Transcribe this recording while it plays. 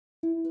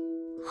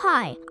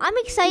Hi, I'm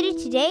excited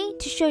today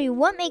to show you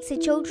what makes a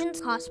children's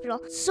hospital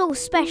so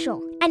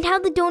special and how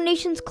the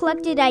donations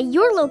collected at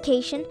your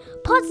location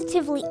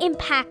positively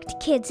impact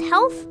kids'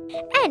 health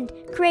and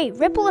create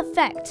ripple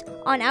effects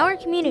on our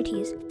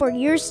communities for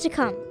years to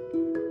come.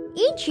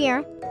 Each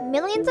year,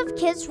 millions of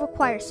kids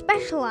require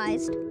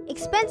specialized,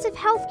 expensive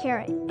health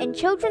care, and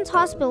children's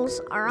hospitals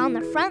are on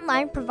the front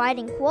line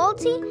providing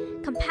quality,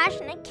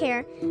 compassionate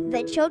care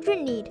that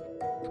children need,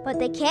 but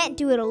they can't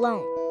do it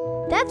alone.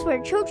 That's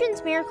where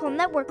Children's Miracle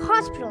Network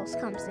Hospitals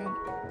comes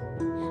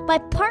in. By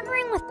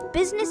partnering with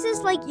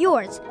businesses like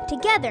yours,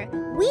 together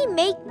we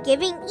make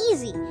giving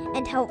easy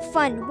and help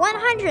fund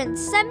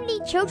 170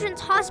 children's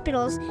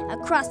hospitals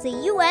across the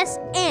U.S.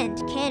 and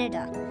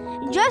Canada,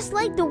 just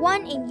like the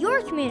one in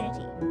your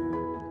community.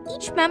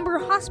 Each member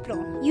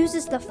hospital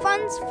uses the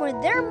funds for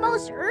their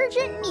most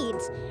urgent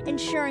needs,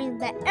 ensuring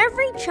that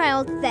every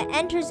child that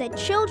enters a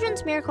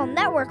Children's Miracle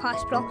Network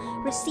hospital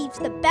receives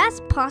the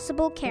best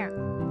possible care.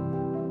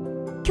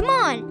 Come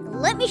on,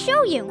 let me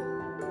show you!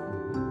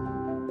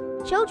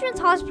 Children's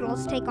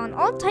hospitals take on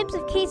all types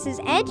of cases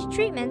and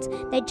treatments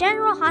that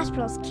general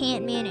hospitals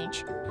can't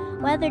manage,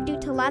 whether due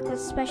to lack of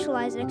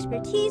specialized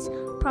expertise,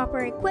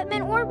 proper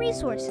equipment, or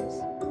resources.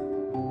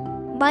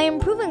 By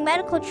improving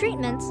medical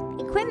treatments,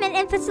 equipment,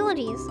 and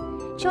facilities,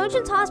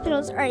 children's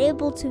hospitals are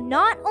able to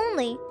not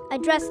only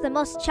address the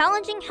most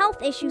challenging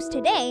health issues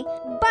today,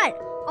 but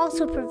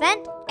also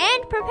prevent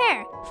and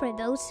prepare for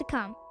those to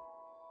come.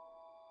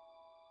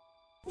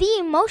 The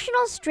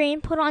emotional strain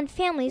put on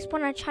families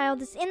when a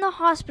child is in the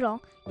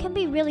hospital can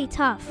be really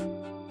tough.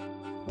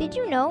 Did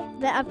you know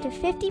that up to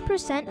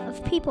 50%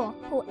 of people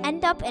who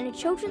end up in a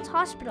children's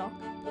hospital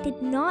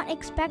did not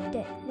expect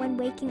it when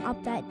waking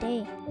up that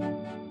day?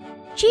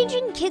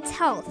 Changing kids'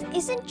 health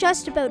isn't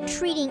just about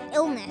treating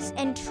illness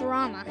and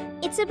trauma.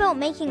 It's about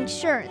making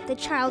sure the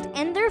child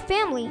and their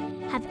family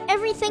have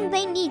everything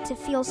they need to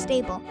feel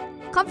stable,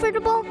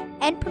 comfortable,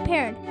 and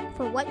prepared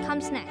for what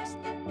comes next.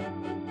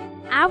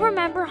 Our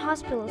member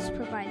hospitals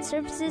provide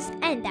services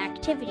and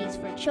activities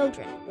for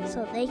children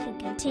so they can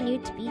continue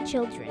to be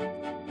children.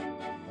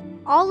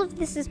 All of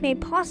this is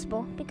made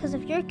possible because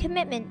of your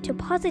commitment to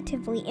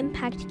positively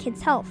impact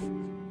kids' health.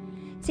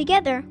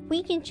 Together,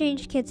 we can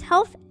change kids'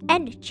 health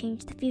and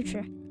change the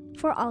future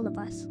for all of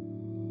us.